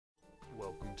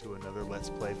to another Let's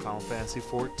Play Final Fantasy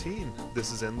XIV.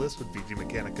 This is Endless with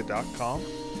VGmechanica.com.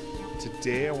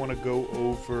 Today I want to go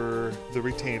over the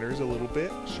retainers a little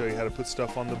bit, show you how to put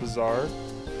stuff on the Bazaar,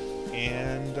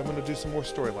 and I'm going to do some more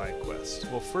storyline quests.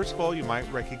 Well, first of all, you might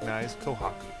recognize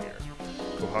Kohaku here.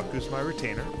 Kohaku's my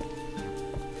retainer.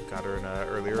 Got her in an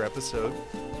earlier episode.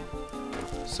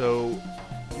 So,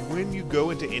 when you go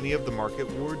into any of the market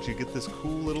wards, you get this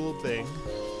cool little thing.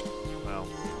 Well,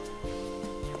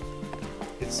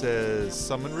 it says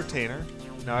Summon Retainer.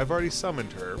 Now, I've already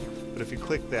summoned her, but if you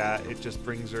click that, it just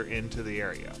brings her into the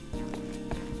area.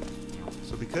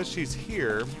 So because she's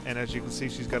here, and as you can see,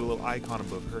 she's got a little icon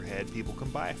above her head, people can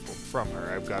buy from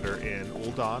her. I've got her in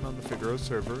Ul'Dan on the Figaro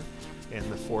server, in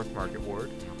the 4th market ward.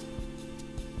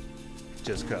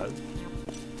 Just cuz.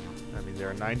 I mean, there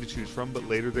are 9 to choose from, but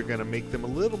later they're going to make them a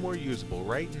little more usable.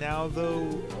 Right now, though,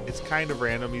 it's kind of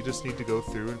random. You just need to go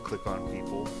through and click on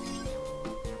people.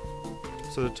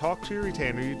 So to talk to your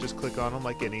retainer, you just click on them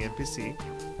like any NPC,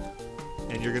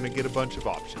 and you're going to get a bunch of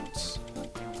options.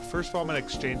 First of all, I'm going to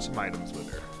exchange some items with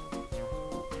her.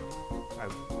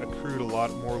 I've accrued a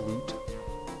lot more loot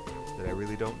that I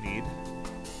really don't need.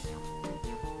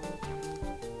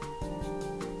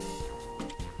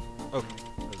 Oh,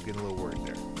 I was getting a little worried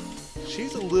there.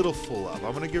 She's a little full up.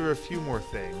 I'm going to give her a few more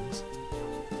things.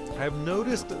 I've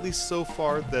noticed, at least so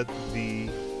far, that the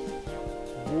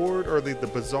ward or the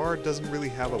Bazaar doesn't really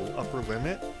have an upper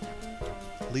limit.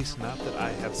 At least not that I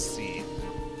have seen.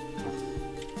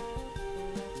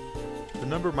 The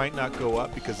number might not go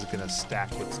up because it's going to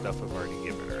stack with stuff I've already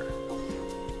given her.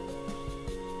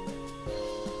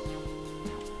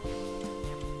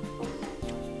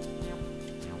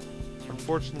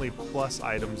 Unfortunately, plus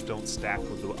items don't stack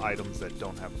with the items that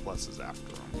don't have pluses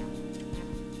after them.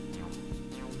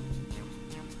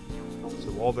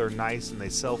 So while they're nice and they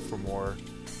sell for more,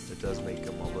 it does make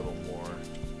them a little more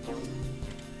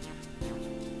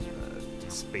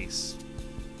space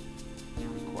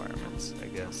requirements, I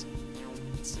guess.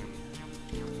 Let's see.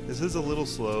 This is a little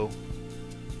slow.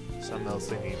 Something else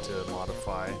they need to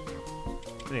modify.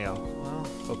 Anyhow, well,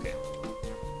 okay.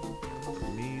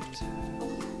 Meat.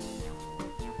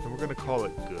 And we're going to call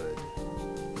it good.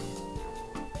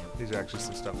 These are actually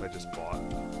some stuff I just bought. I'm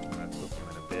going to flip them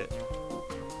in a bit.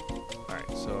 Alright,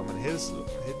 so I'm going to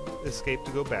hit escape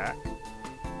to go back.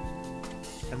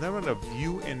 And then I'm going to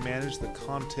view and manage the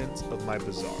contents of my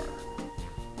Bazaar.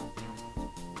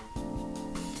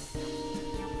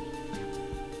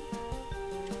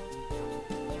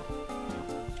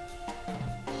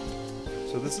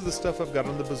 So this is the stuff I've got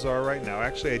on the Bazaar right now.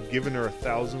 Actually, I'd given her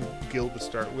 1,000 gil to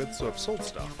start with, so I've sold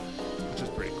stuff, which is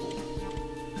pretty cool.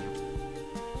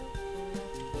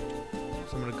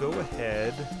 So I'm going to go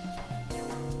ahead,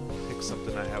 pick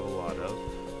something I have a lot of.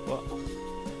 Well,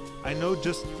 I know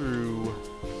just through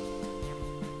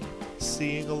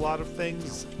seeing a lot of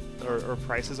things, or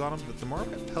prices on them, that the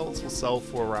market pelts will sell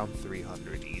for around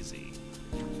 300 easy.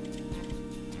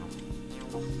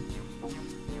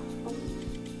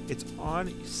 It's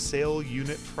on sale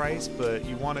unit price, but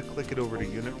you want to click it over to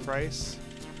unit price.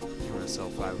 I'm going to sell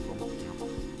 5 of them.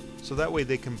 So that way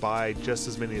they can buy just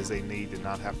as many as they need and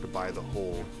not have to buy the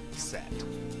whole set.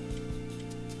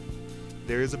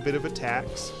 There is a bit of a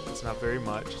tax. It's not very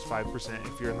much. It's 5%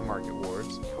 if you're in the market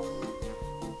wards.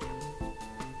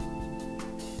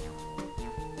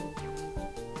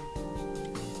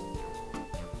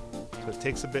 So it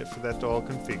takes a bit for that to all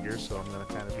configure, so I'm going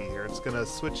to kind of be here. It's going to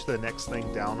switch the next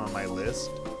thing down on my list.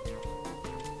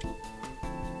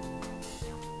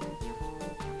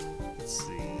 Let's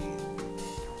see.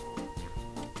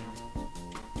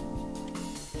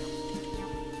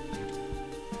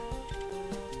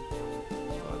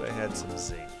 Thought I had some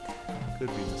zinc. Could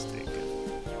be mistaken.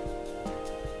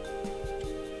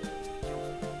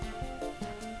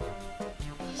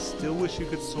 Still wish you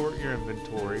could sort your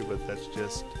inventory, but that's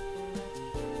just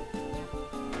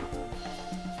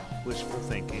wishful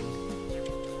thinking.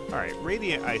 Alright,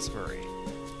 Radiant Ice Marine.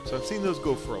 So I've seen those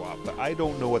go for a while, but I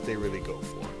don't know what they really go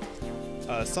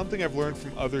for. Something I've learned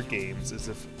from other games is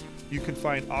if you can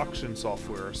find auction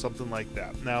software or something like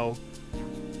that. Now,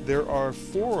 there are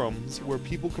forums where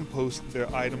people can post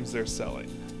their items they're selling.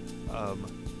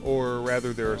 Or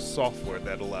rather, there is software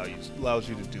that allows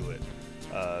you to do it.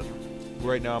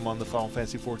 Right now I'm on the Final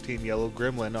Fantasy XIV Yellow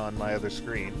Gremlin on my other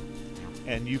screen.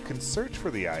 And you can search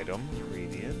for the item,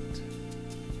 Radiant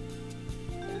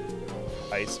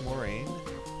Ice Moraine.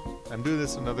 I'm doing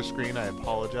this on another screen, I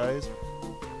apologize.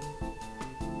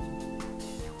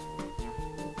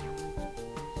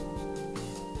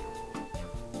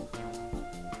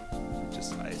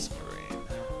 Just Ice Moraine.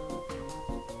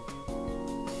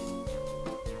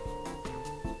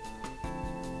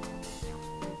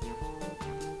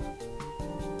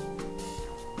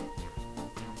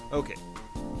 Okay.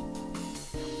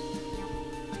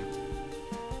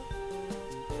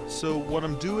 So what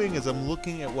I'm doing is I'm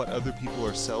looking at what other people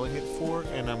are selling it for,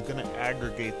 and I'm going to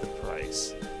aggregate the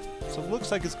price. So it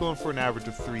looks like it's going for an average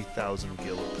of 3,000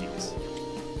 gil apiece.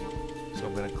 So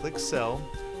I'm going to click sell.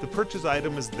 The purchase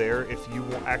item is there if you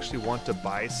actually want to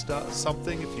buy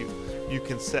something. If you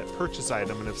can set purchase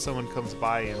item, and if someone comes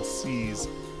by and sees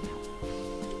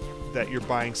that you're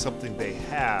buying something they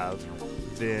have,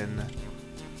 then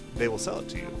they will sell it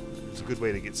to you. It's a good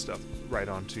way to get stuff right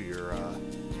onto your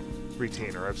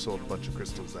retainer. I've sold a bunch of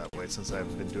crystals that way since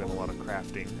I've been doing a lot of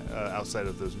crafting outside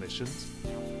of those missions.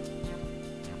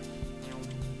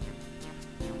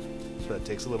 So that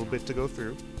takes a little bit to go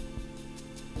through.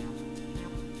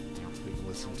 We can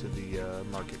listen to the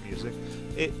market music.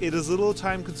 It is a little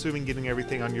time consuming getting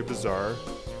everything on your bazaar.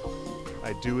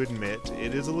 I do admit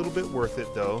it is a little bit worth it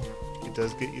though. It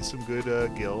does get you some good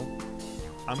gil.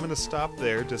 I'm going to stop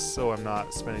there just so I'm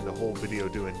not spending the whole video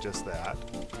doing just that.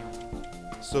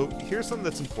 So here's something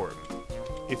that's important.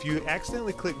 If you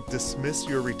accidentally click dismiss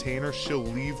your retainer, she'll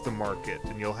leave the market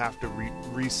and you'll have to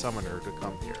re-summon her to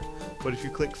come here. But if you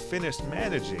click finish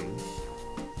managing,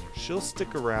 she'll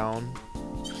stick around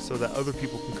so that other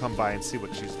people can come by and see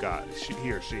what she's got,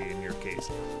 he or she in your case,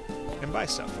 and buy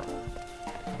stuff from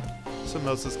her. Something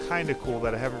else that's kind of cool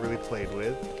that I haven't really played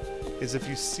with is if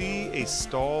you see a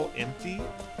stall empty,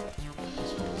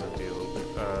 this one was empty a little bit,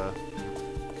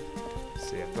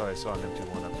 see, I thought I saw an empty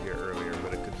one up here earlier,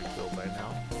 but it could be filled by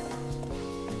now.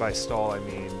 And by stall, I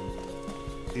mean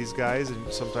these guys,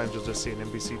 and sometimes you'll just see an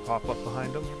NPC pop up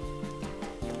behind them.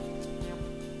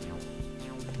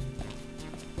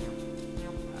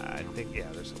 I think, yeah,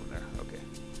 there's someone there. Okay.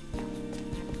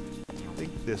 I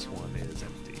think this one is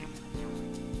empty.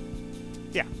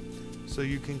 Yeah. So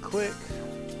you can click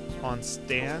on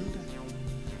stand,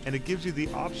 and it gives you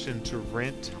the option to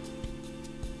rent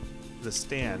the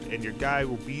stand, and your guy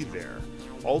will be there.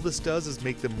 All this does is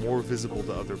make them more visible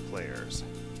to other players.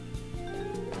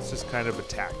 It's just kind of a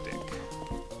tactic.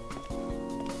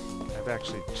 I've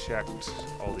actually checked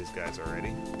all these guys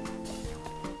already.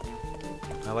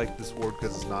 I like this ward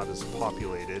because it's not as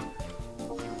populated,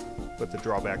 but the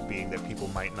drawback being that people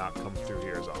might not come through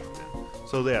here as often.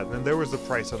 So yeah, then there was the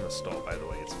price on the stall, by the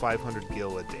way. It's 500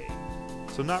 gil a day.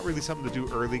 So not really something to do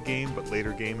early game, but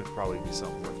later game it'd probably be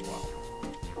something worthwhile.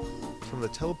 So I'm going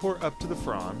to teleport up to the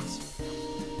Franz.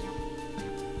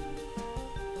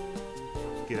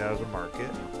 Get out of the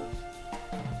market.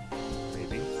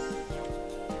 Maybe.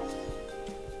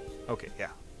 Okay, yeah.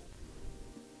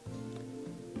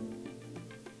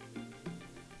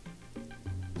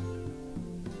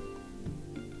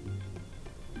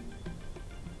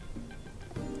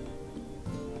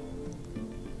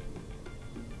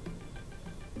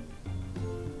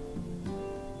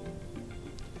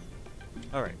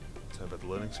 Alright, so about the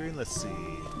loading screen, let's see.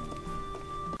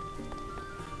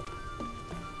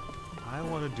 I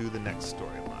want to do the next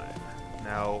storyline.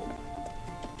 Now,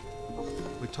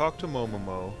 we talked to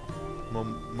Momodi,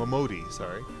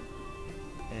 sorry,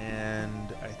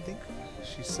 and I think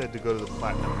she said to go to the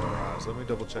Platinum Mirage. Let me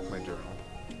double check my journal.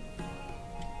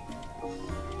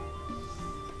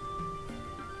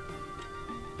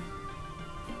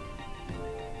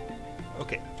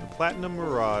 Okay, the Platinum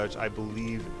Mirage, I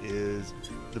believe, is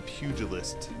the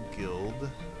Pugilist Guild.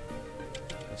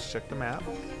 Let's check the map.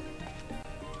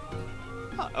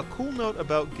 A cool note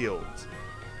about guilds.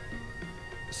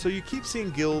 So you keep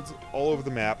seeing guilds all over the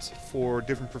maps for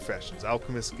different professions.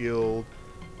 Alchemist Guild,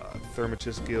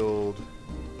 Thermatist Guild,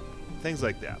 things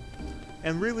like that.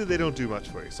 And really they don't do much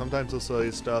for you. Sometimes they'll sell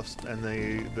you stuff, and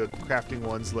the crafting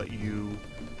ones let you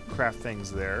craft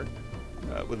things there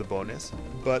with a bonus.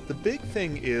 But the big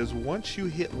thing is once you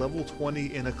hit level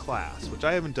 20 in a class, which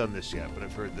I haven't done this yet, but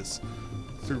I've heard this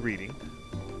through reading,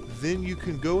 then you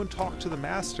can go and talk to the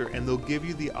master and they'll give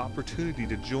you the opportunity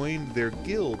to join their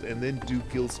guild and then do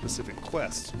guild specific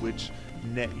quests, which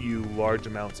net you large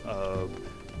amounts of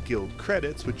guild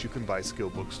credits, which you can buy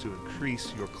skill books to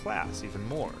increase your class even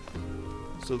more.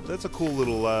 So that's a cool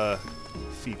little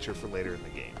feature for later in the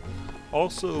game.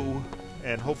 Also,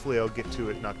 and hopefully I'll get to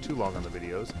it not too long on the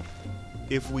videos,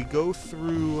 if we go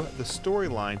through the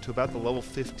storyline to about the level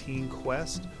 15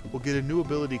 quest, we'll get a new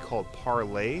ability called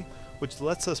Parlay, which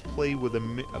lets us play with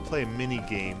play a mini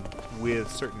game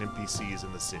with certain NPCs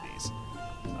in the cities.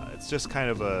 It's just kind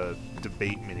of a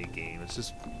debate mini game.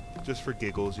 It's just for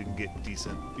giggles. You can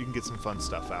get some fun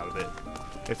stuff out of it.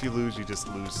 If you lose, you just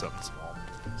lose something small.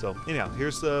 So anyhow,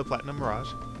 here's the Platinum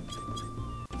Mirage.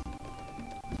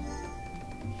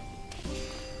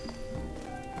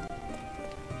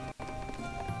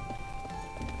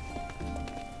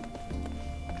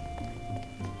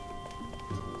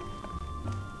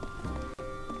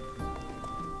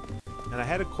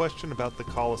 had a question about the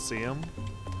Colosseum,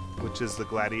 which is the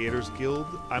Gladiators Guild.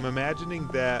 I'm imagining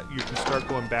that you can start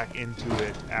going back into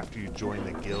it after you join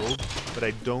the guild, but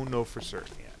I don't know for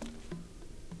certain yet.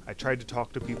 I tried to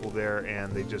talk to people there,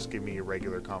 and they just give me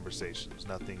irregular conversations,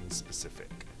 nothing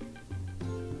specific.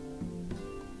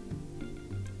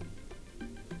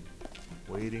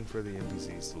 Waiting for the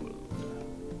NPCs to load.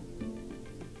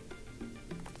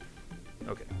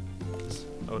 Okay.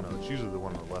 Oh no, it's usually the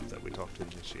one on the left that we talk to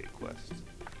initiate quests.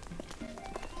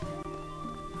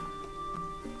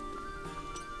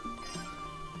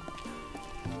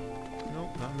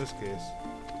 Nope, not in this case.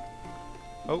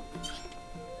 Oh.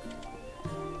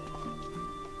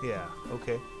 Yeah,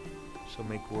 okay. Shall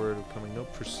make word of coming. No,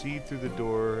 proceed through the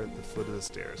door at the foot of the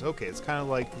stairs. Okay, it's kind of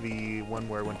like the one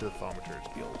where I went to the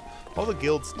Thaumaturge Guild. All the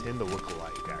guilds tend to look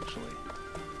alike, actually.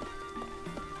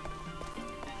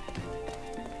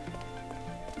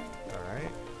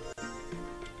 Alright.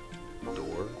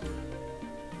 Door.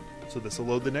 So this will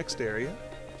load the next area.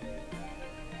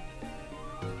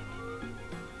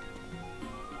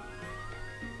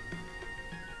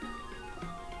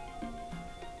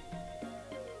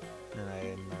 And I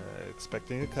am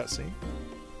expecting a cutscene.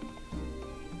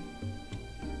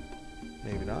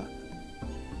 Maybe not.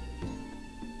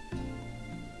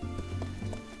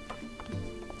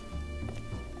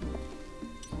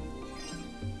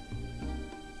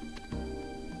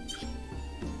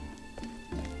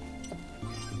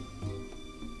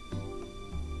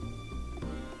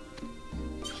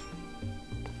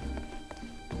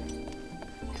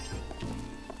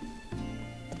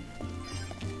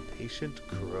 Patient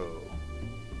Crow.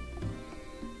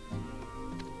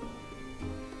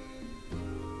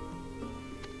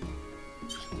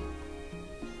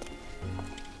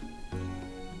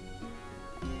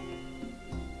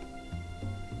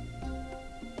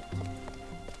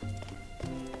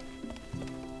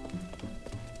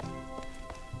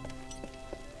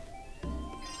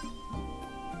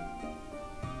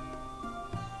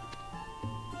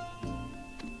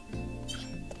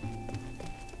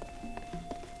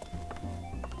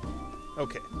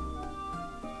 Okay.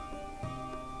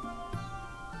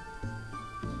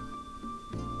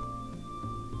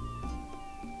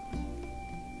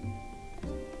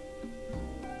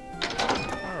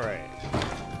 All right.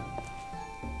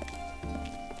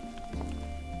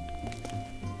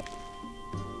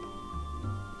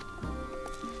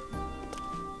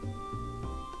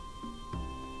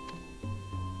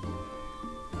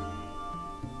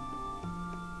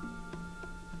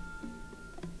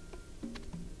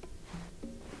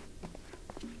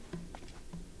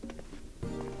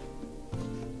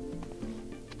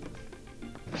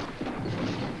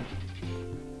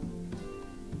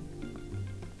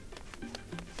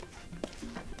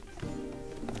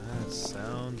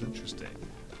 Sounds interesting.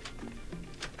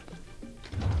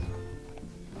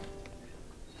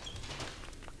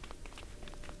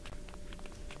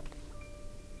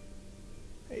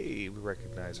 Hey, we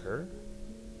recognize her.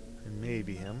 And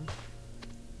maybe him.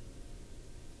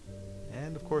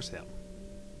 And of course him.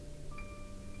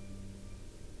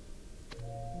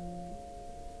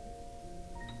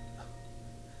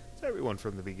 It's everyone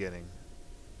from the beginning.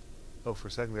 Oh, for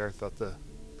a second there I thought the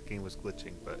game was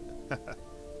glitching, but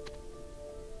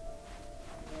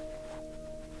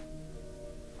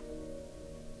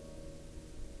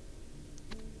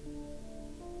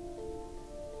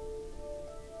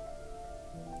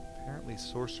apparently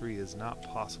sorcery is not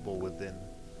possible within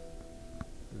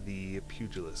the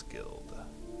Pugilist Guild.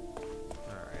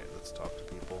 Alright, let's talk to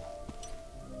people.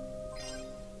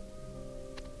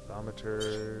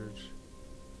 Thaumaturge.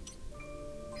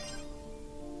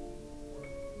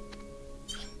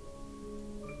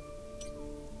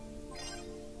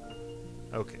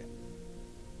 Okay.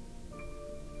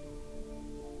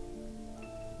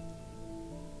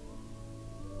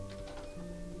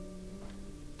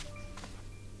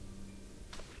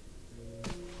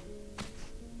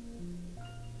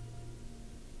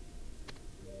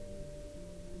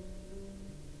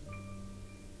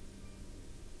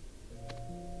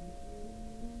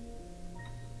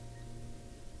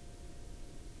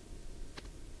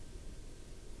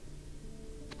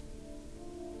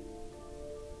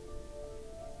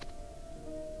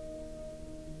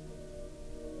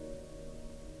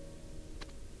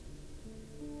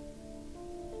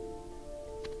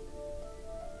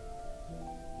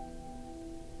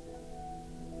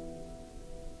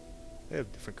 They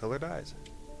have different colored eyes.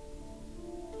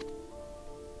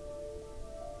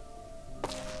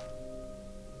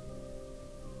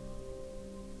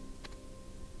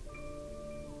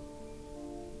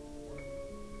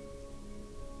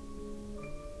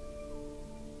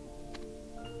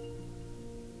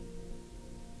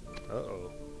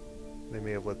 They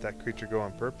may have let that creature go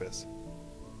on purpose.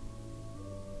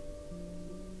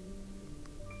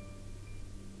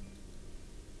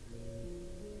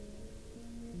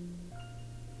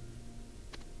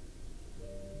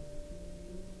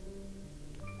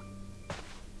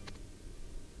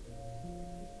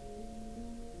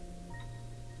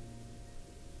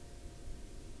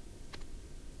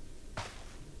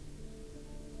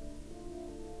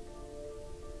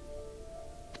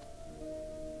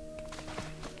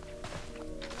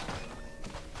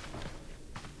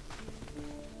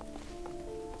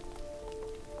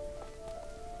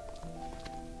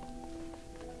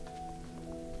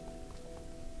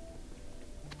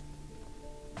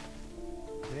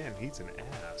 Man, he's an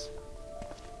ass.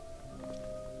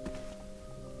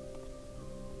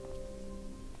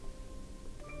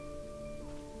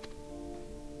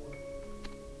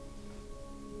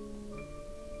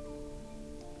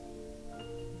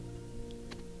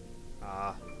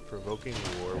 Ah, provoking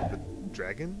war with the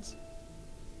dragons?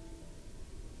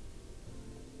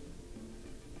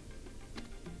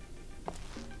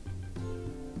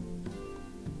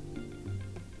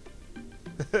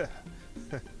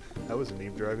 I wasn't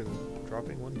even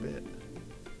dropping one bit.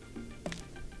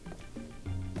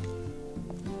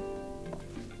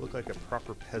 Look like a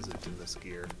proper peasant in this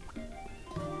gear.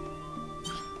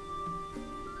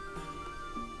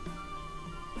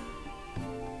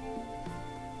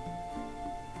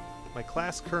 My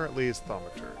class currently is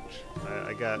Thaumaturge.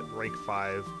 I got rank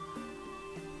 5.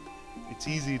 It's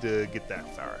easy to get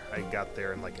that far. I got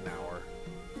there in like an hour.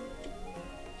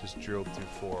 Just drilled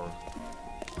through 4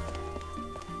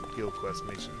 guild quest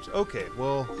missions. Okay,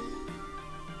 well,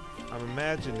 I'm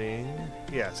imagining...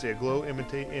 Yeah, see, a glow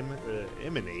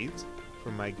emanates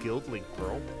from my guild link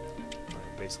pearl.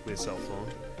 Basically a cell phone.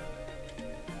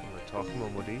 I'm going to talk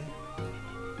Momodi.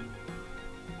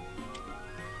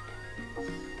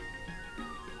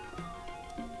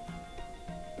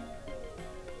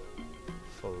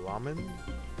 Falaman?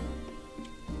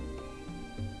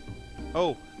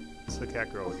 Oh! It's the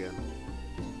cat girl again.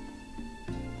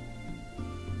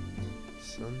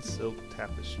 Sun silk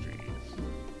tapestries.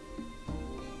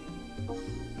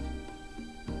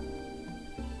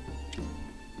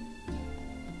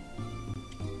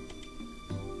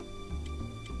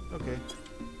 Okay.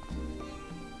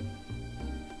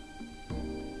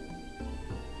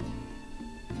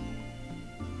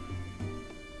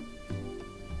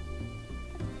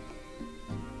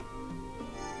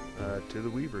 To the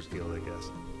Weaver's Guild, I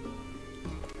guess.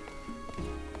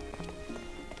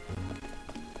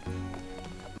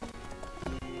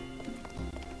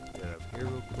 Get up here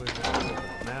real quick. Open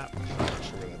the map. Not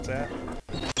sure where that's at.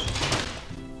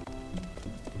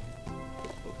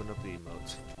 Open up the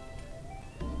emotes.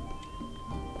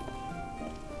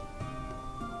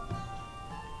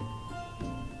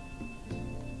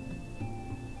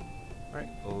 Alright,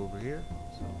 over here.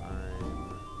 So I'm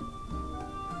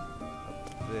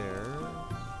up there.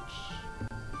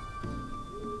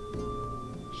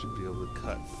 Should be able to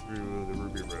cut through the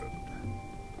Ruby Road.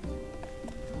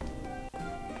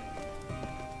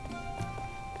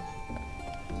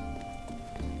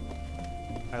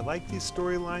 I like these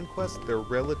storyline quests. They're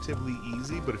relatively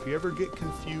easy, but if you ever get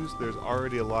confused, there's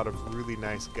already a lot of really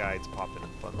nice guides popping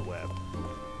up on the web.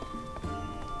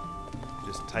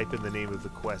 Just type in the name of the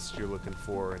quest you're looking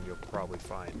for and you'll probably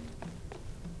find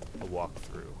a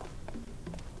walkthrough.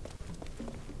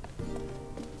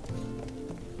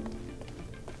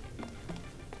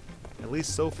 At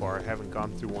least so far, I haven't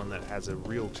gone through one that has a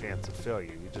real chance of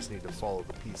failure. You just need to follow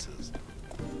the pieces.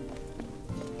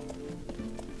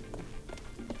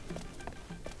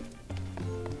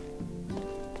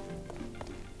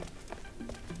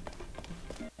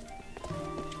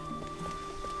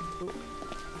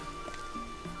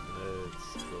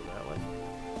 Let's go that way.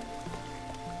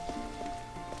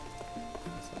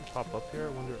 Does that pop up here? I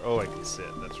wonder. Oh, I can sit.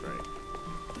 That's right.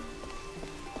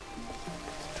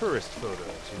 Tourist photos.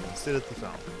 You can sit at the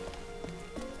fountain.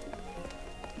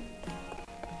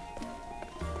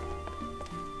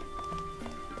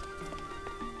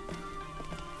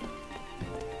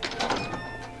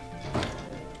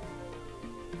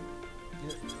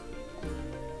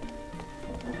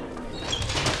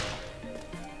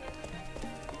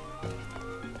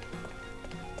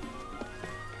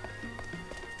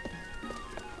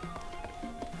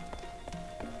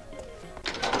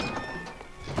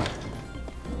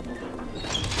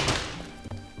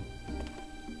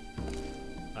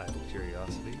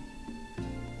 Curiosity.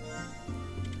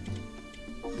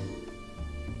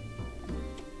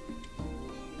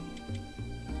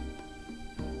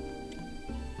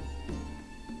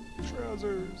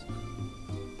 Trousers.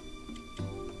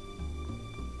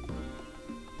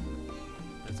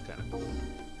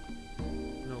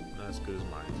 as good as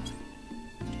mine.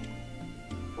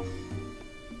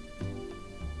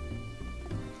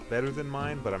 Better than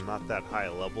mine, but I'm not that high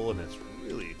a level, and it's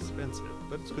really expensive,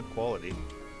 but it's good quality.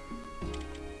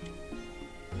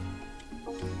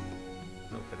 Nope,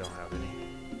 I don't have any.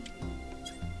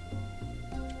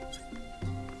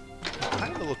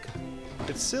 Kind of look...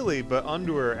 It's silly, but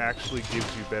underwear actually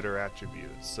gives you better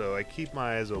attributes, so I keep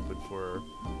my eyes open for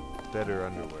better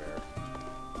underwear.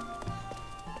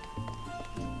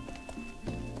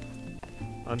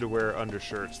 Underwear,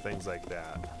 undershirts, things like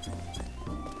that.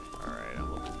 Alright,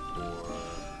 I'm looking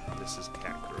for... This is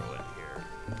Cat Girl in here.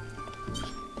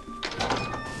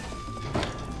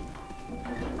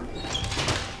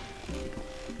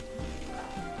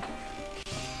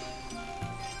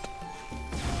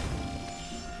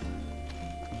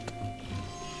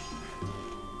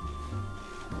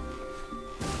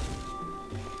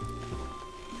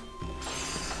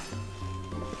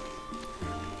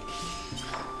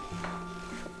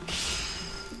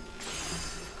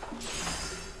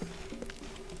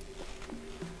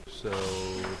 So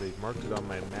they've marked it on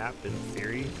my map in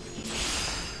theory.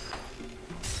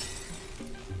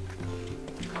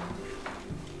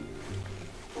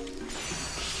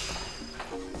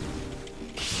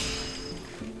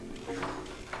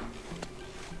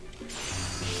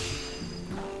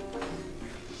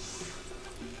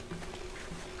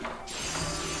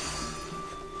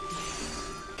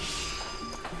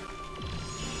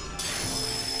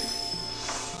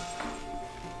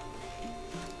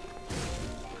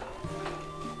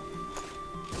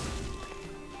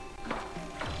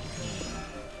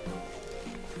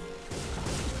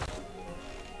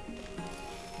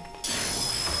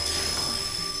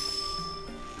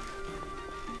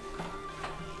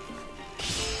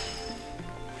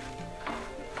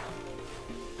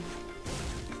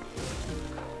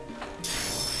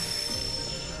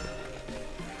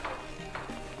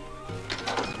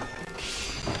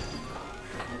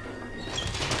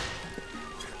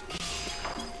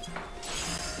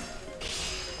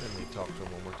 Talk to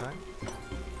him one more time.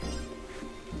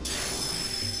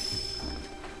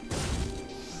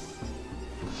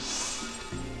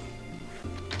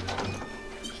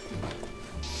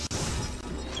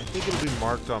 I think it'll be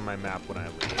marked on my map when I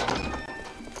leave.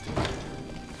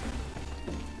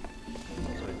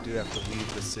 So I do have to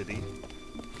leave the city.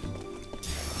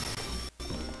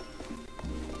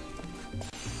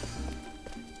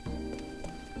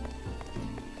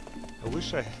 I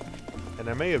wish I... And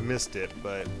I may have missed it,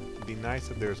 but it'd be nice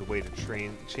if there's a way to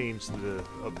change the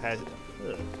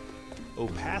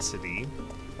opacity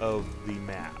of the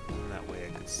map. And that way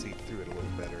I could see through it a little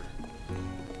better.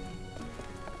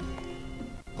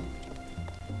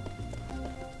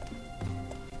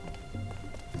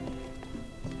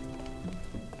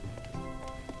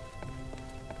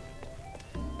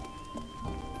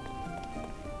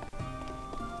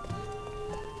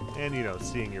 And, you know,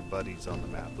 seeing your buddies on the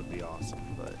map would be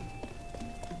awesome, but...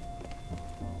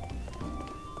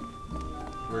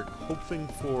 We're hoping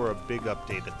for a big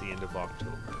update at the end of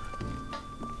October.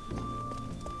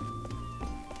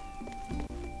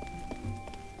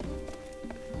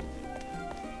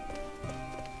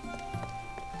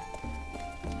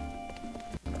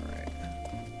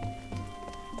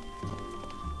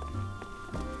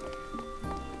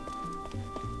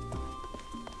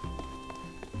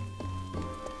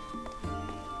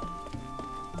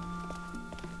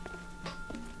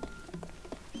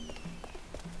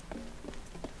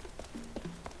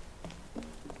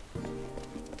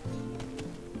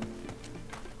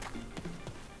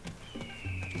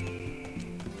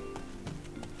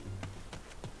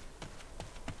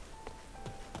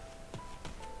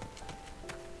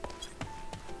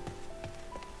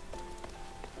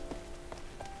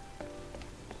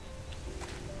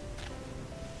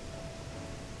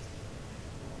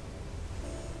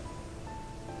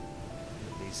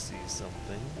 See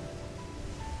something.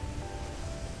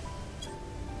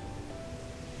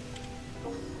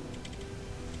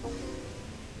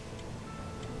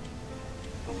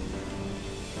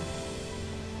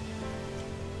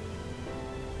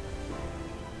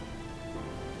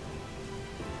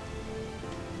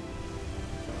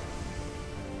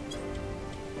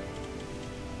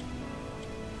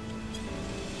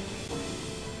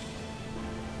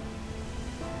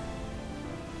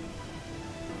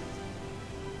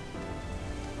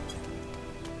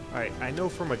 Alright, I know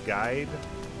from a guide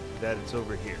that it's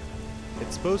over here.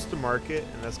 It's supposed to mark it,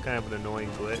 and that's kind of an annoying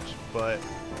glitch, but...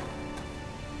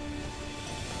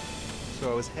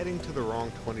 So I was heading to the wrong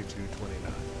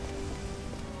 2229.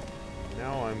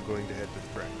 Now I'm going to head to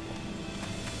Threat.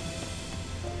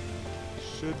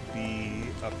 Should be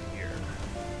up here.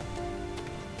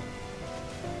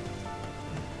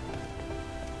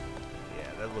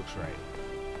 Yeah, that looks right.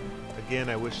 Again,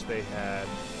 I wish they had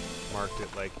marked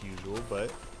it like usual,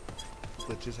 but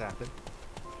glitches happen,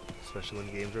 especially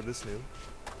when games are this new.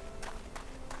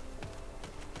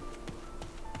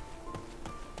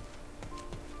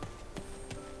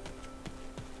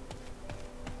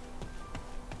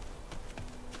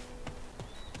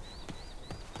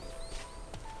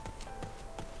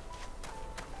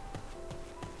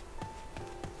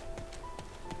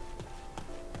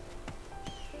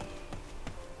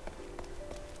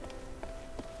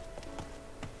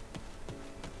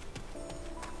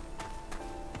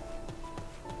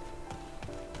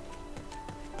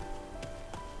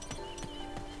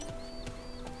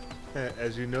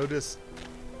 As you notice,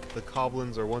 the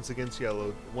Coblins are once again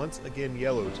yellow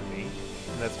to me,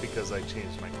 and that's because I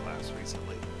changed my class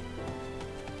recently.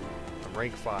 I'm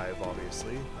rank 5,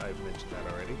 obviously. I've mentioned that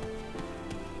already.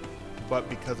 But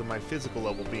because of my physical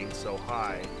level being so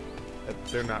high,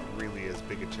 they're not really as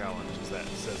big a challenge as that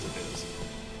says it is.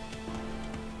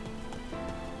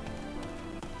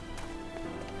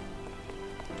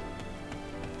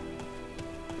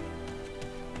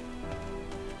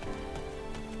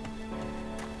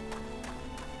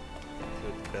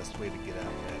 Best way to get out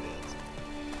of that is.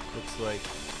 Looks like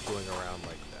going around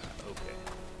like that. Okay.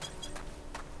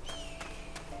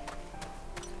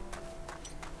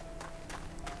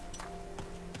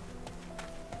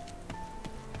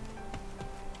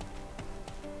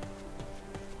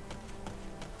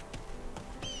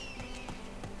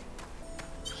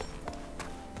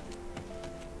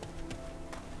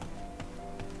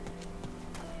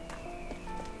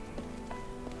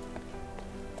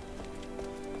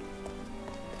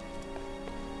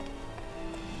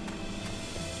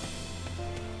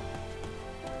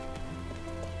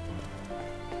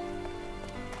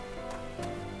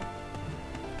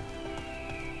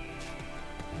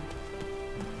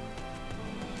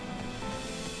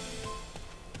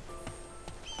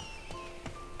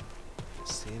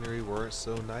 Scenery weren't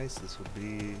so nice, this would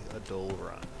be a dull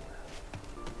run.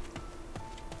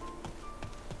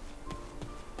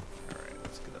 Alright,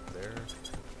 let's get up there.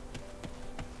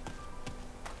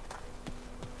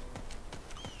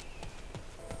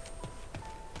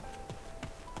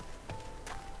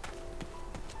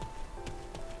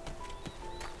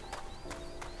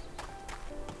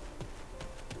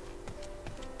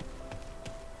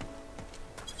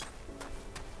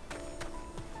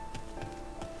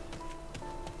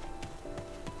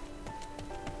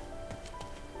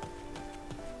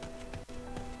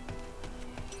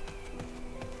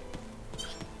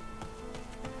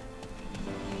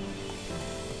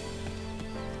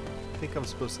 I think I'm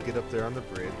supposed to get up there on the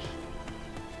bridge.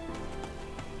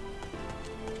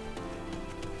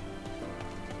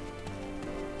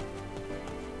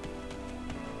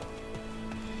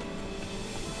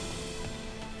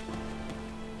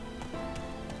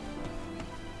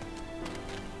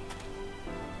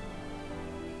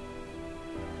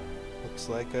 Looks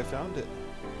like I found it.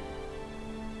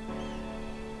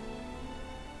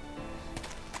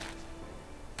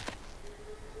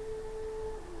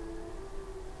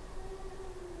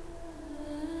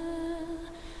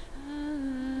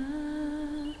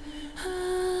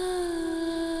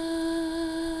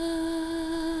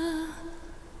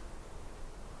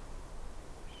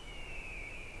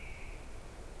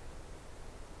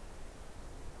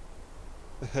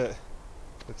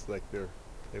 Looks like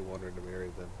they want her to marry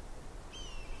them.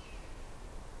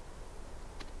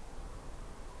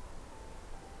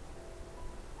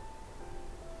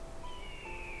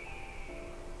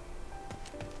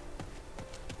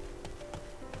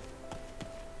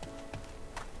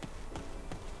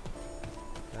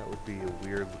 That would be a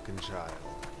weird looking child.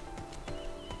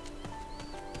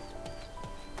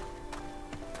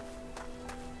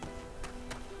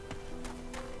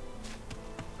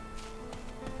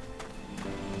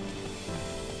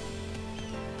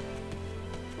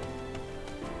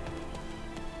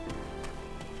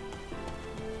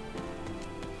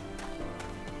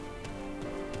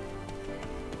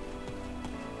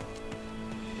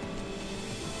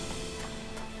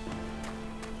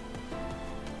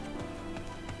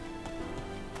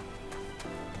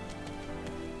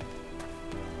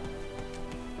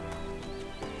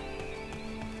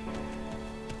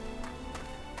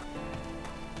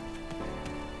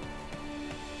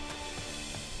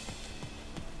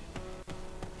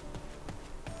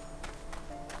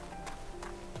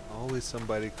 Always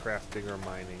somebody crafting or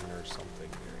mining or something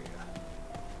near you.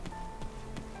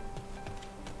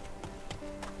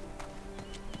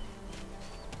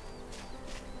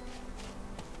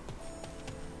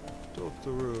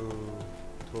 Totoro.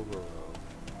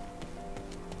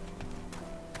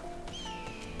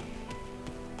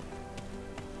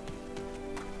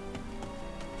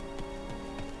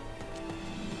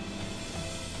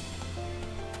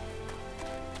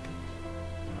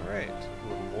 Alright, a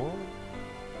little more.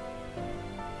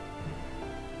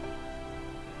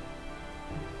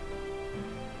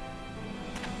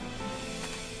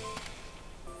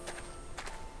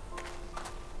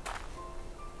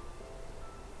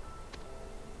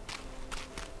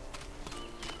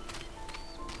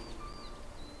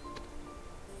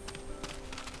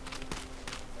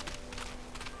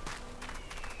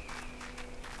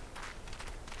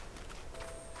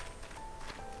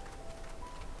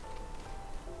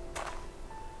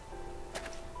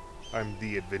 I'm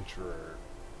the adventurer.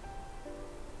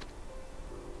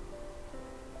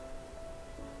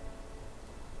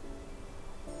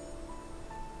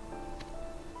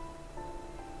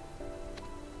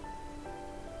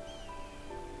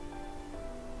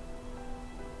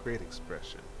 Great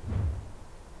expression.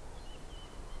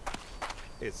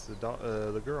 It's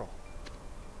the girl.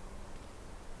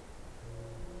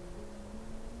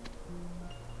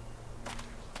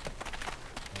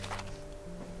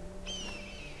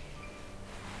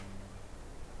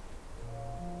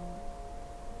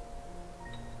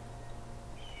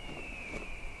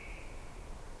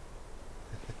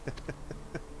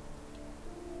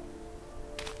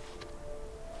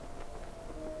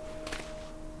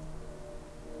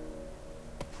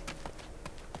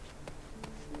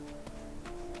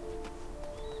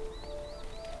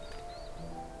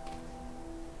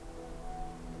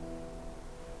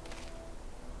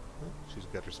 She's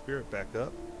got her spirit back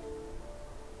up.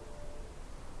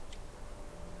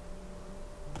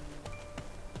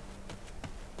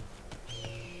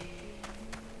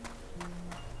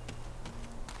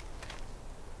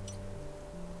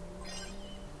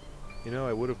 You know,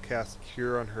 I would have cast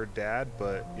Cure on her dad,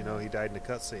 but, you know, he died in a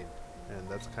cutscene. And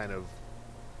that's kind of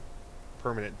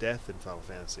permanent death in Final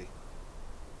Fantasy.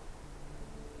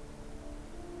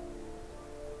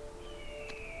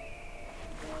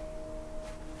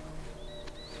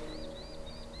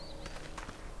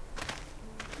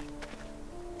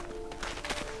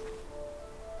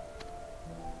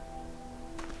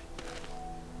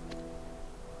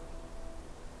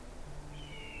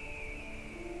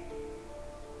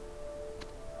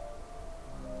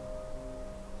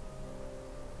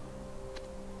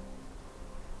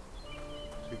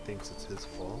 He thinks it's his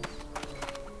fault.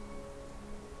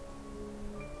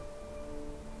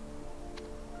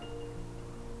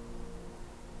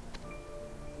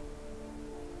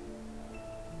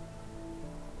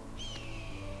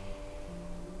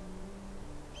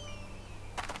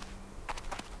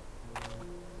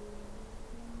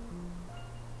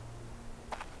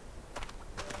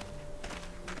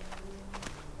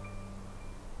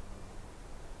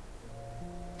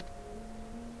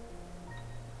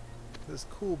 It's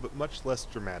cool, but much less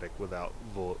dramatic without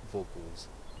vocals.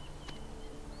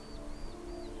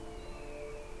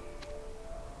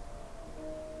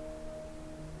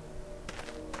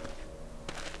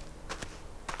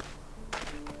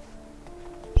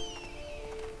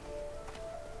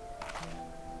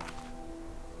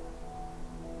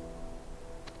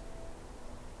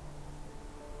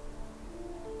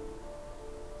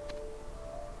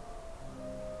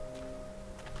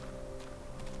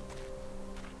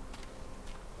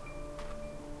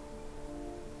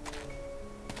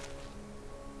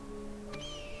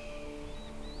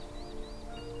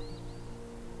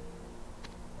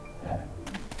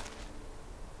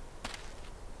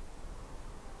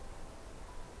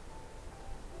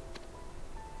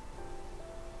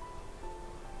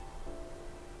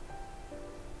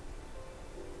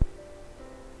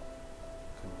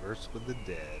 Converse with the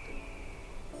dead.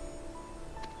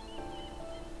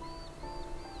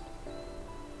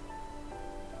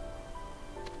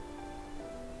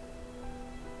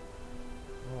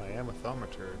 Oh, I am a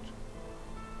thaumaturge.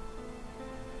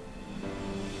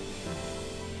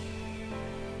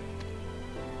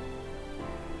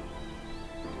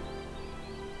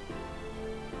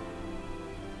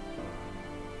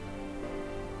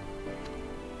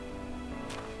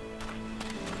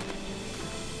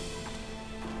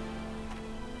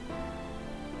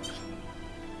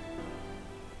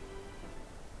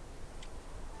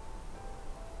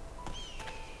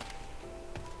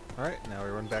 Alright, now we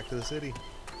run back to the city.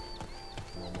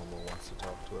 Momo wants to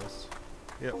talk to us.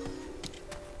 Yep.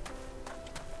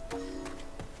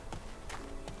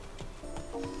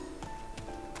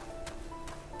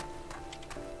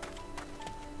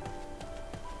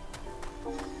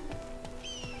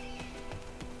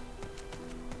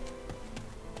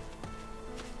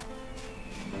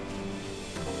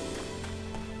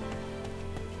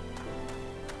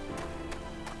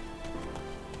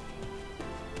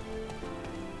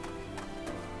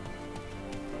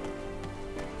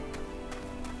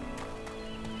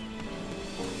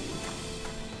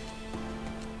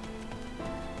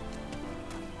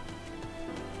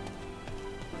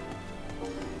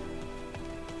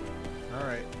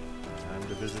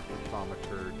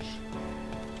 thaumaturge.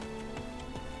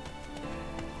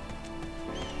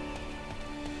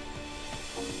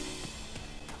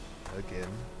 Again.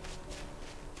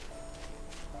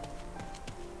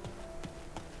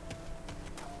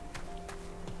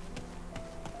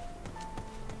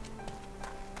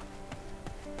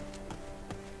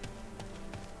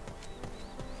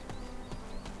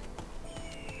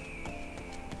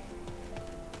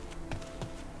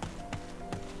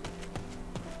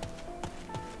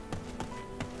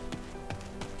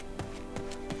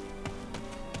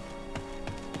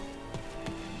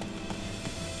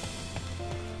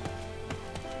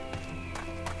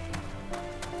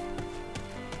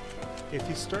 If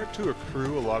you start to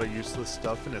accrue a lot of useless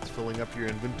stuff and it's filling up your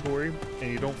inventory, and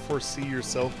you don't foresee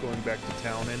yourself going back to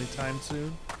town anytime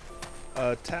soon,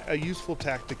 a useful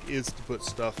tactic is to put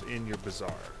stuff in your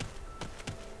bazaar.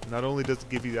 Not only does it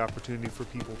give you the opportunity for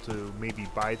people to maybe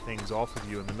buy things off of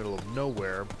you in the middle of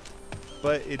nowhere,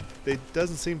 but it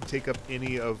doesn't seem to take up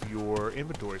any of your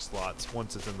inventory slots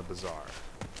once it's in the bazaar.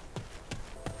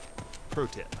 Pro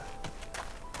tip.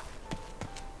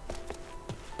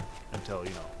 Until,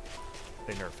 you know,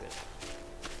 they nerf it.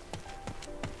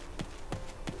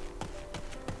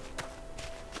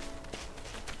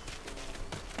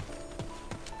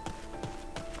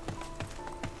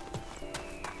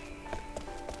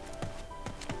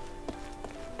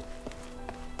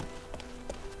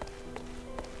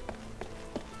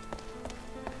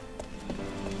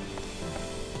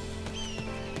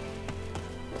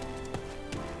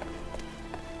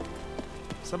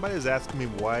 Somebody is asking me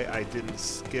why I didn't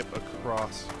skip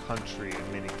across country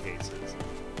in many cases.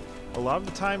 A lot of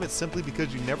the time it's simply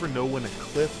because you never know when a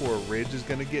cliff or a ridge is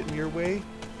going to get in your way,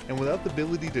 and without the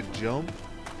ability to jump,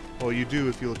 well, you do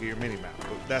if you look at your mini-map,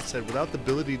 but that said, without the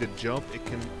ability to jump, it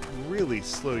can really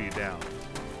slow you down.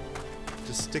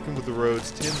 Just sticking with the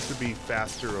roads tends to be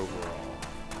faster overall.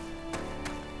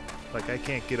 Like, I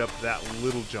can't get up that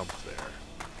little jump there.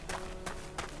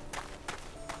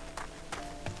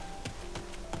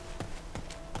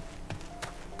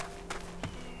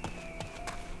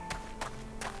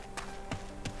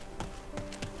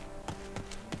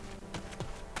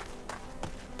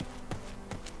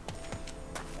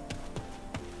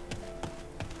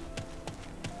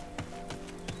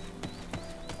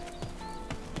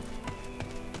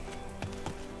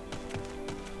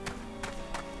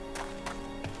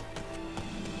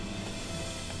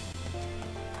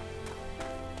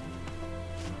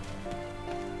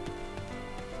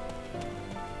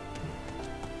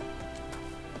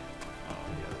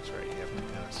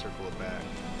 Circle it back.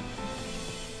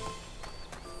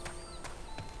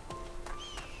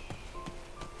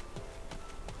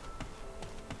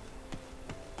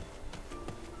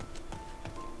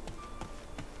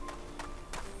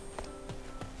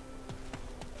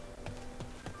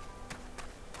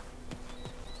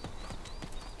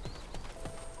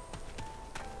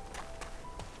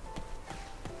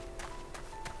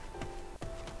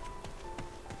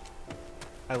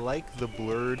 I like the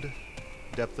blurred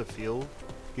depth of field.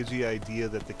 Gives you the idea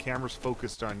that the camera's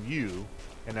focused on you,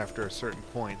 and after a certain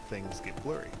point things get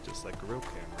blurry, just like a real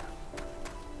camera.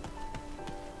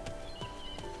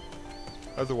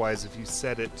 Otherwise, if you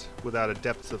set it without a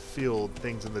depth of field,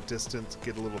 things in the distance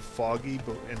get a little foggy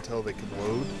until they can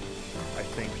load. I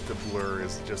think the blur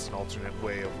is just an alternate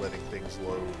way of letting things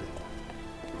load.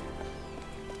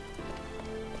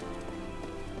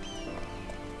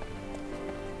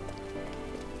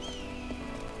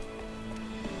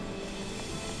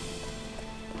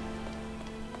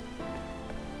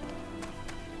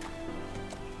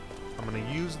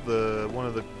 One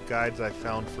of the guides I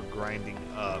found for grinding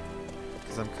up,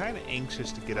 because I'm kind of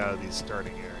anxious to get out of these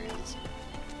starting areas.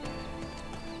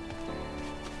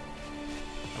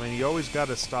 I mean, you always got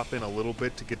to stop in a little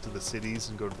bit to get to the cities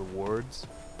and go to the wards,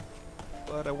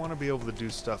 but I want to be able to do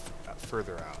stuff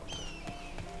further out.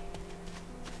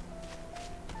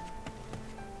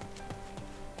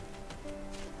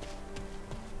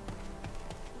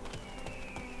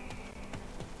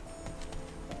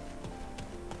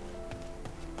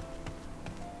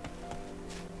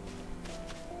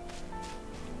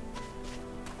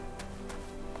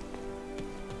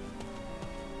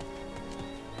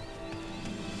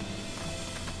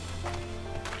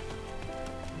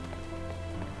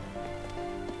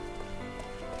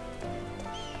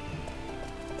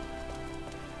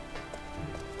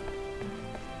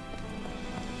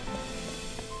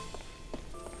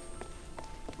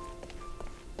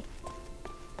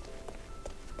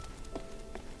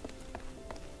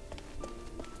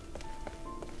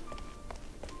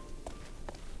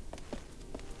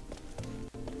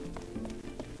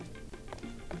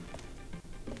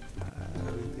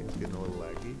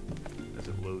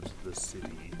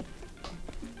 city.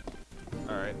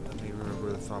 Alright, let me remember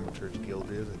where the Thaumaturge Guild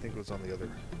is. I think it was on the other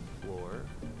floor.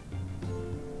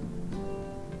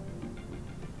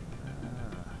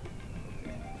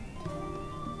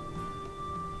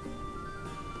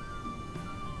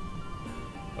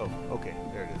 Oh, okay,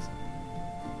 there it is.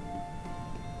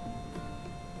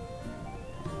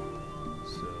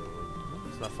 So,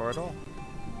 it's not far at all.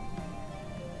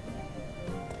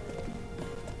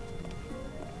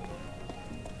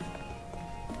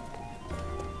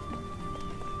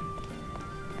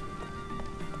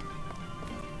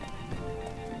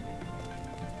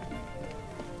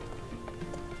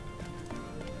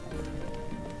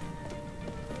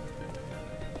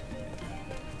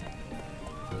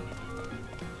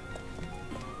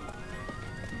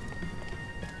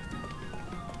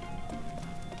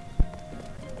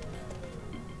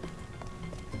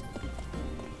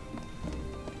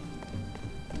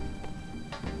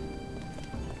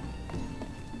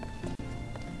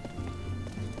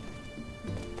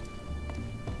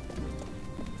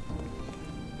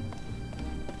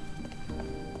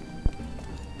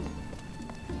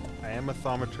 I am a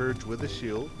Thaumaturge with a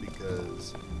shield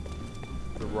because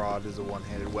the rod is a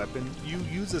one-handed weapon. You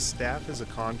use a staff as a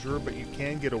conjurer, but you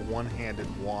can get a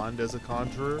one-handed wand as a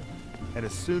conjurer. And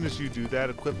as soon as you do that,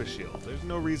 equip a shield. There's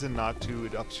no reason not to.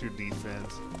 It ups your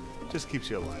defense. Just keeps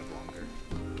you alive longer.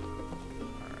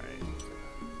 Alright.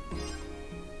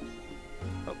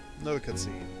 Oh, another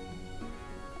cutscene.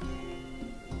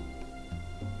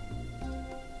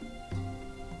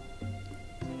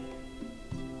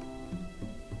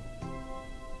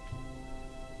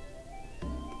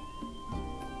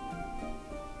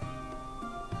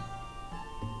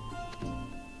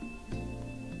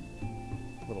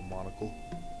 Little monocle.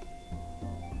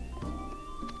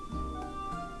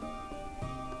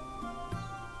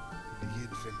 The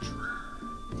Adventurer.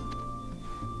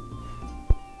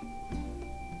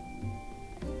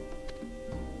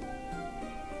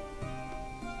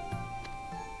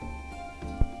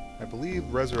 I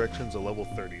believe Resurrection's a level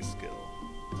 30 skill.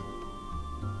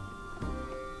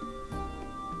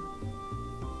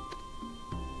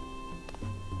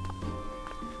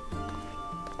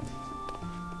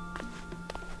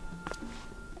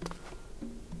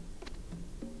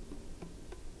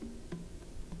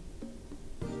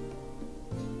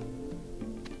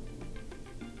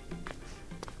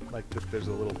 Like that there's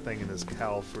a little thing in his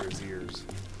cowl for his ears.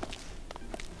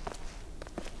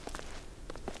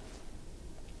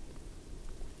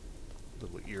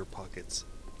 Little ear pockets.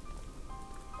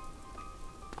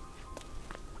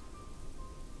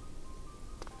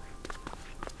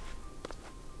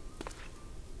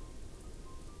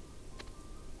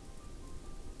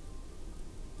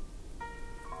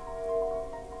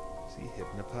 Is he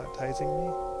hypnotizing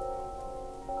me?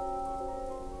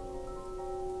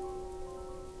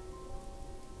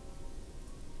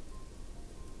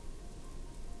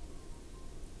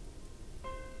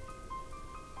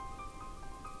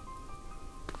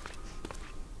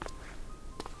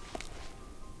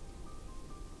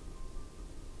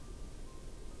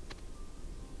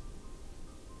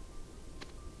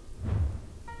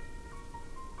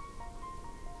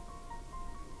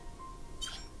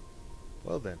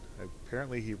 Well then,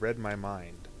 apparently he read my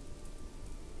mind.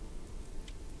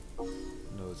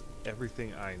 Knows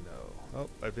everything I know. Oh,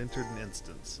 I've entered an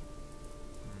instance.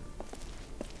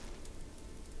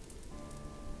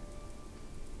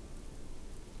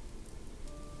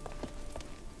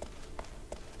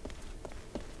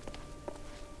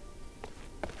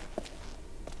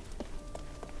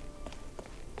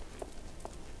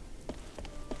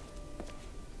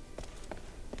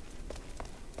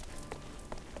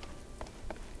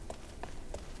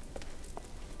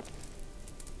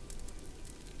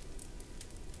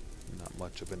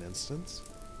 Much of an instance.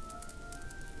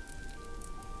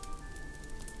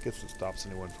 Guess it stops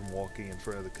anyone from walking in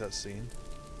front of the cutscene.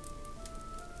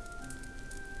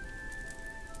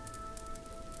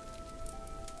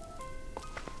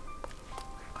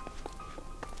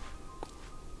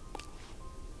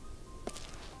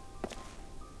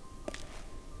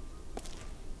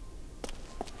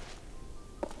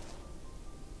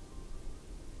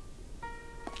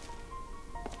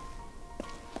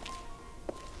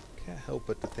 Can't help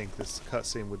but to think this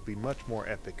cutscene would be much more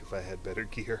epic if I had better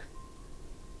gear.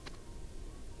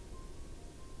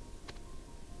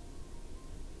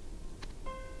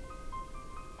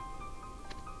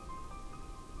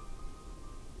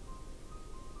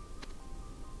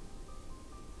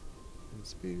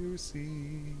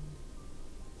 Conspiracy.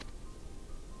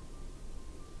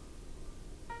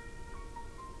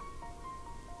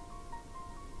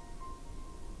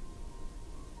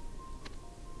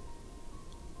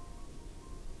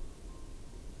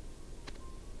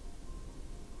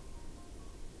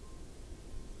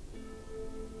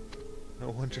 No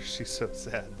wonder she's so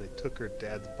sad. They took her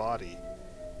dad's body.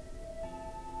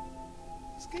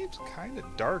 This game's kind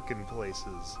of dark in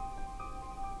places.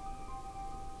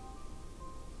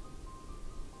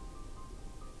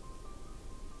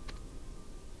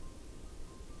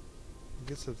 I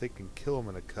guess if they can kill him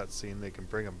in a cutscene, they can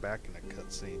bring him back in a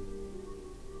cutscene.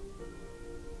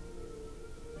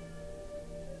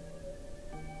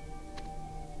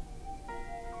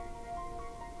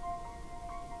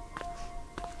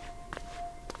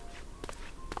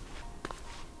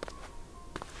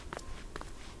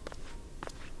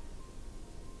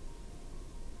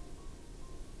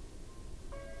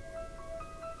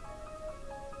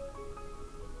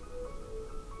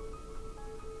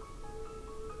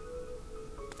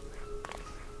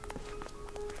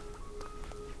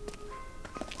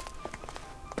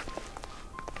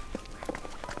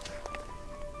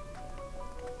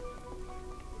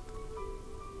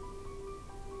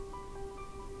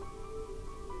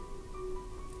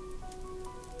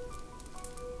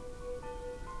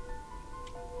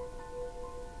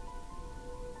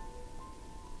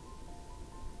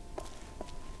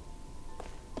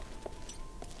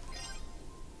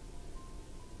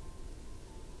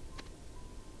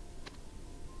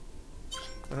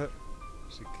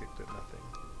 She kicked at nothing.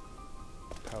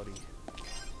 Pouty.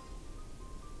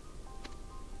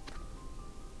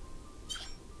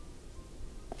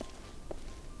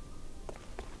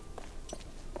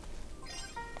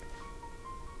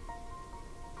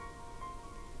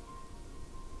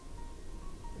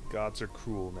 The gods are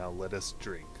cruel, now let us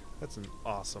drink. That's an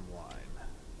awesome line.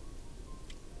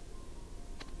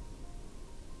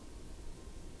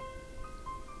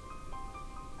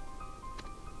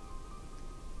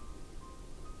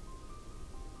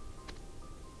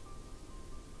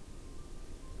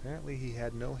 Apparently he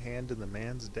had no hand in the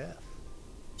man's death.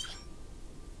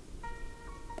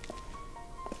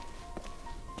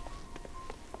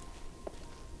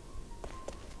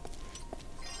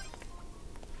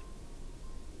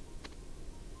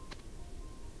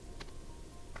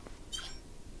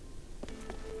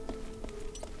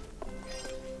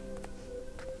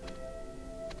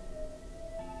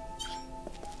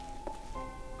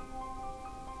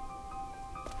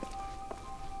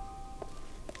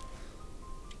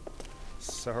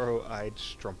 Sorrow-eyed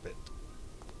strumpet.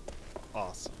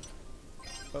 Awesome.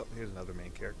 Oh, here's another main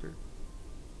character.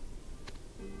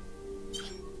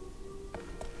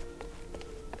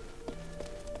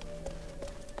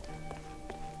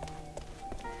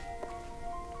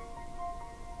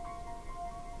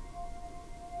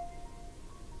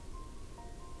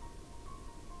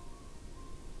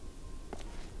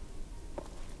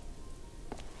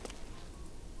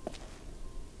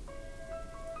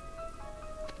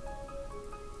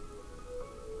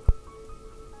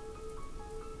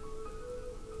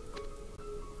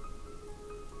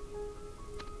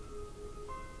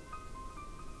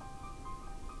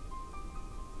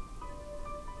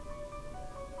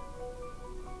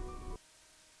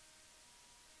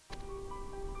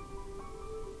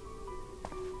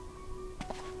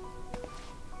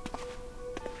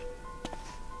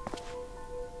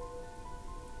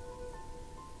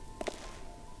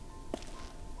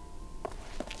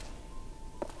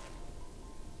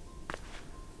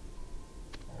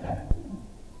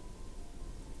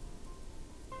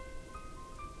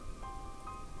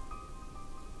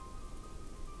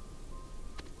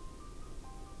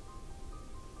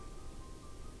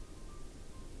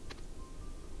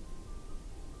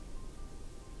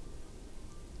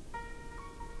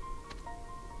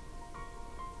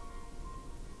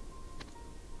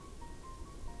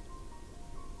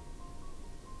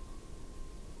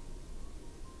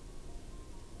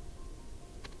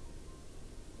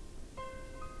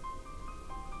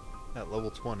 At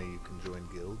level 20 you can join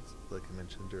guilds, like I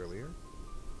mentioned earlier.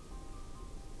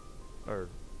 Or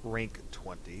rank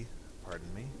 20,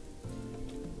 pardon me.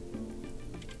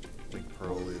 Link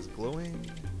Pearl is glowing.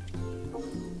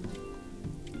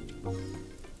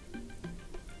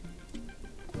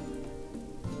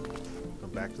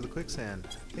 Come back to the quicksand.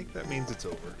 I think that means it's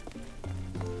over.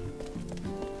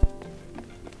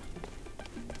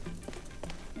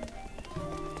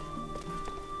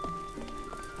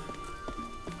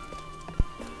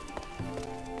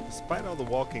 Despite all the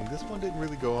walking, this one didn't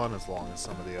really go on as long as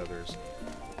some of the others.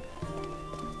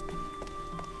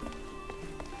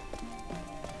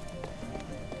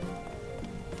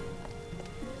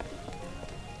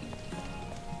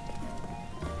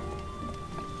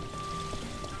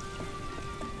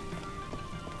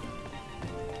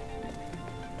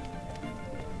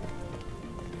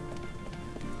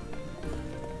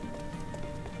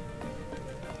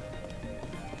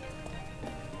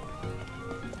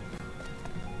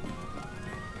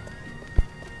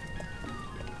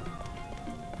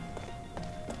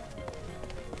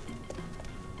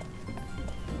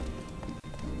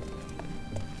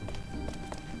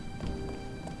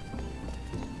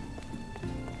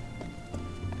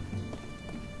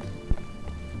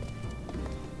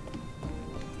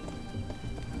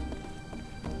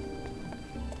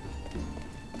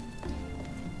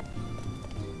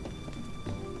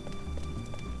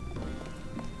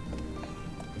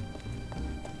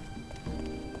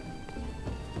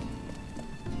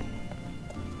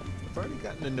 already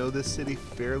gotten to know this city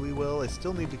fairly well. I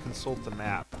still need to consult the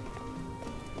map,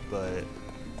 but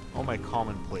all my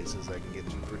common places I can get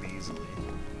to pretty easily.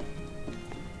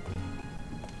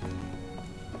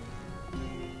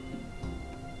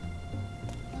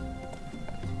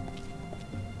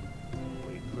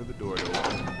 Wait for the door to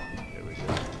open. There we go.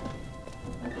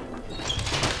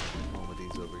 All of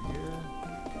these over here.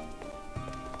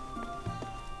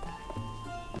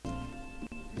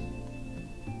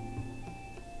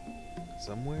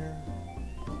 Somewhere.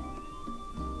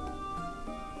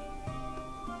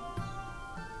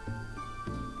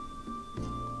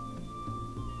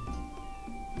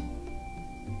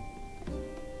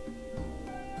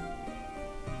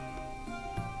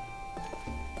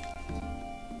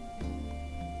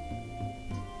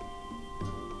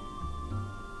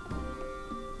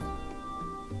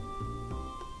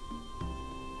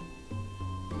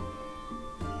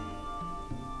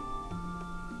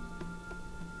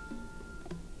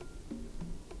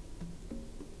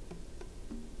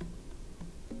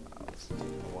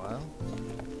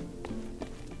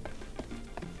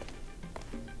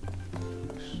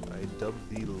 Dubbed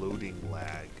the loading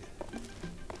lag.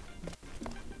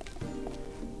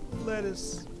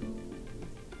 Lettuce.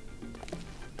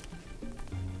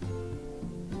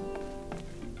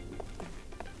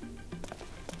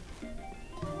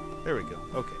 There we go.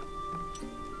 Okay.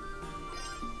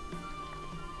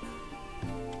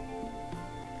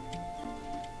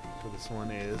 So this one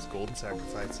is Golden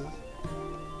Sacrifices.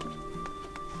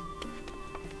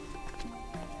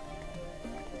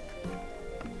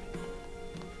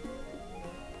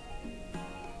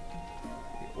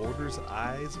 Order's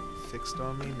eyes fixed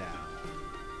on me now.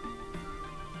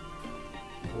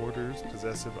 Order's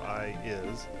possessive eye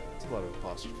is. It's a lot of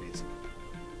apostrophes.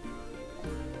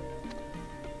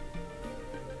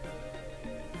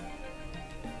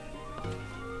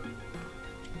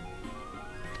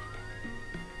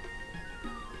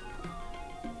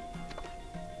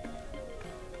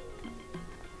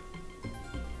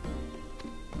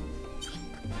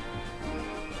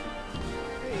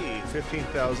 Hey,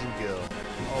 15,000 gil.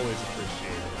 Always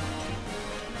appreciate it.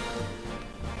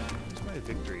 Where's my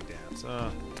victory dance?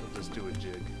 We'll just do a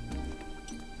jig.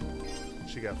 What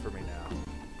she got for me now?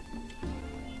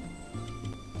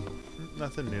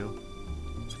 Nothing new.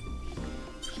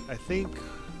 I think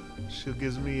she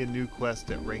gives me a new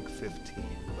quest at rank 15,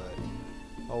 but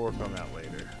I'll work on that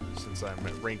later, since I'm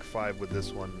at rank 5 with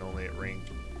this one and only at rank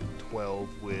 12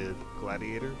 with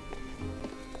Gladiator.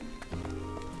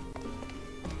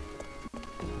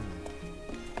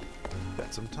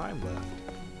 Got some time left.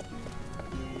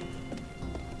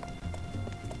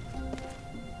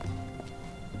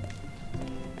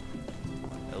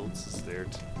 What else is there to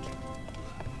do?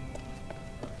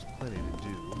 There's plenty to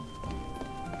do.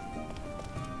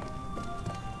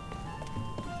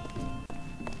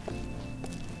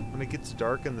 When it gets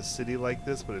dark in the city like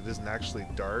this, but it isn't actually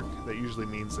dark, that usually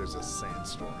means there's a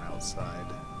sandstorm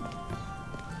outside.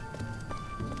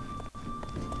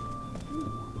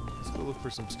 Look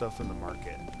for some stuff in the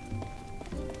market.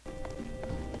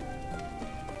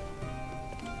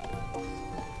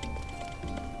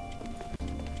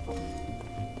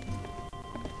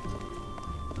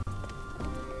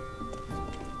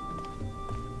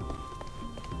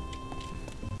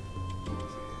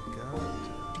 Got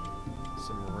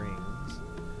some rings.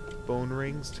 Bone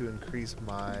rings to increase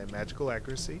my magical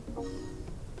accuracy.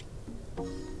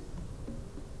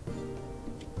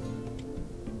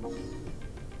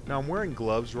 Now I'm wearing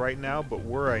gloves right now, but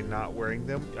were I not wearing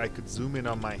them, I could zoom in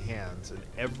on my hands, and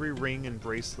every ring and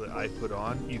bracelet I put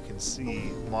on, you can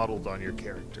see modeled on your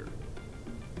character.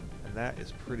 And that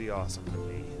is pretty awesome to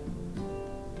me.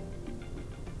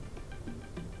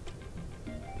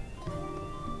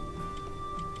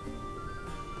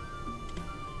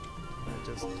 I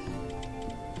just...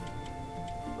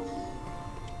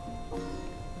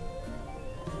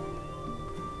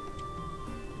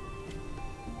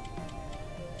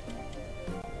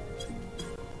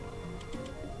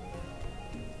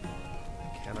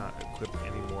 equip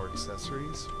any more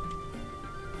accessories.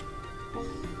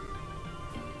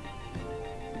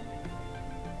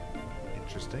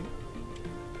 Interesting.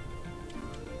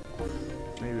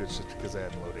 Maybe it's just because I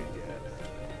haven't loaded yet.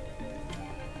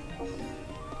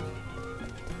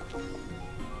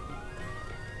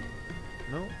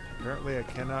 No, apparently I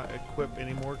cannot equip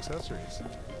any more accessories.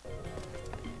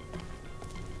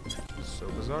 So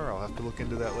bizarre, I'll have to look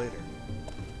into that later.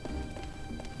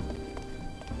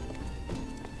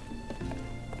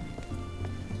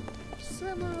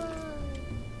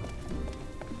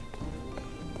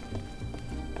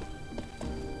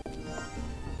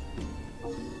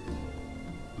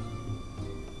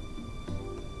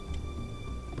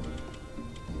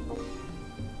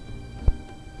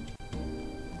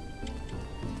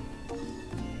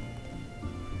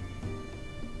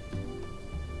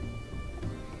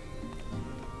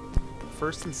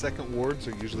 first and second wards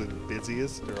are usually the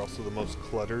busiest. They're also the most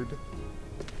cluttered.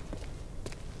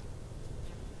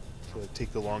 So they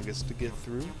take the longest to get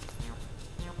through.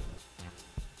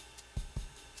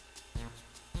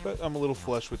 But I'm a little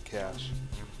flush with cash.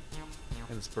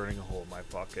 And it's burning a hole in my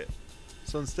pocket.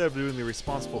 So instead of doing the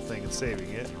responsible thing and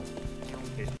saving it,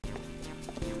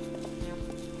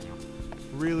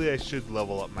 really I should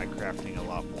level up my crafting a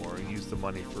lot more and use the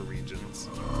money for regions,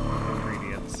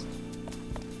 ingredients.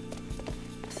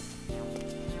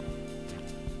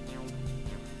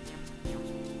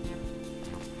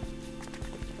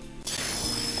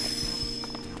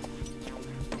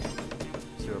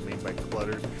 See what I mean by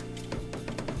cluttered?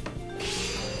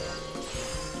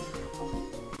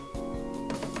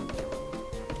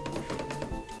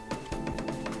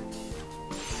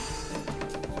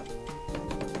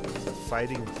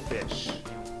 Fighting fish. Not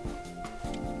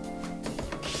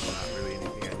really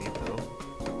anything I need though.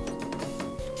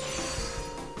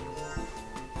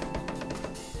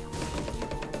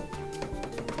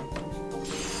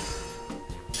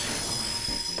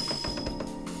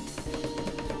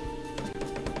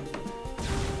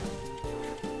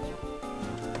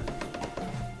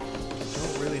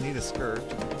 Don't really need a skirt.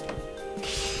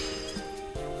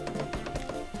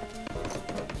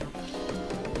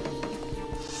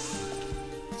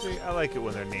 I like it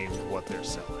when they're named what they're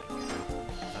selling.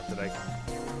 Not that I can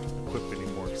equip any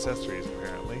more accessories,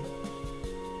 apparently.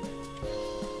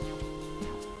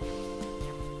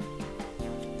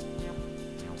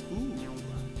 Ooh.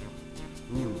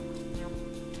 Ooh.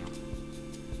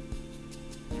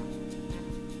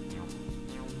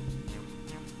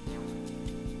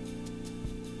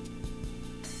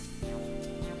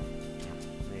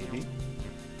 Maybe.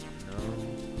 No.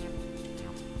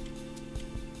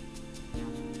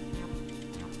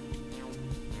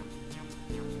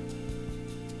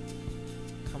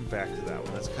 Back to that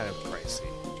one. That's kind of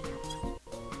pricey.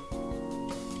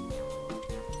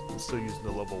 I'm still using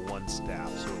the level 1 staff,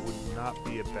 so it would not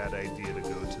be a bad idea to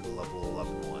go to the level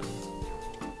 11 one.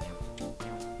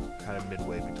 Kind of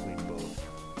midway between both.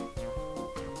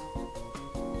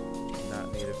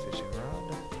 Not need a fishing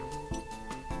rod.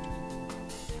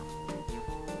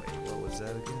 Wait, what was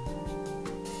that again?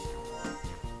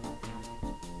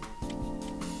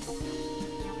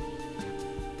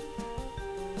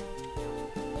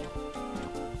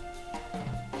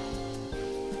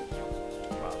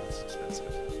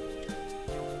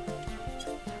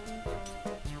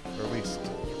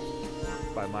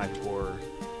 By my poor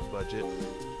budget.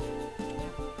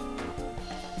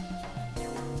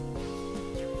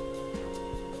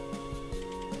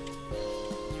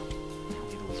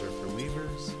 Needles are for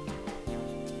weavers.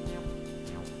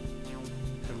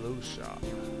 Hello shop.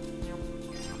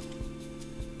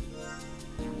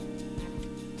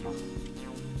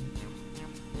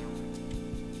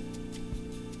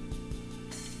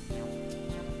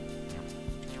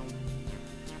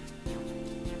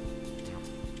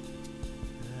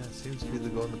 Seems to be the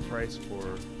going the price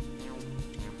for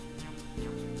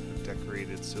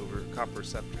decorated copper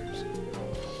scepters.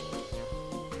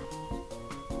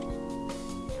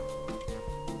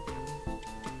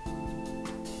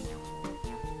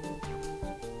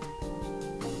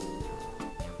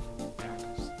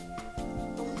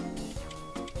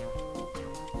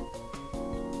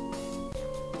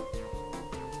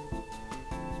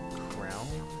 Crown?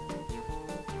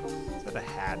 Is that a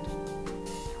hat?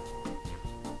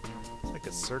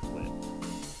 A circlet.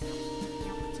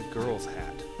 It's a girl's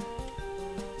hat.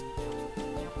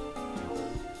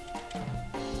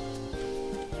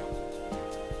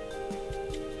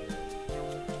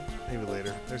 Maybe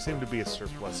later. There seemed to be a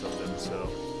surplus of them, so...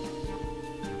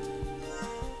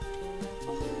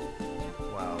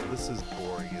 Wow, this is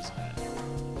boring, isn't it?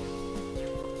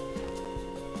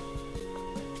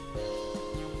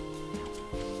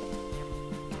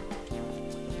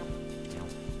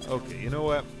 Okay, you know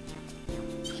what?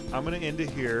 I'm going to end it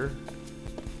here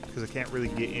because I can't really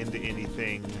get into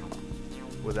anything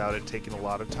without it taking a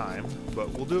lot of time, but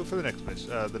we'll do it for the next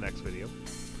video.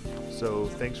 So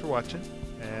thanks for watching,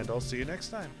 and I'll see you next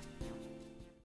time.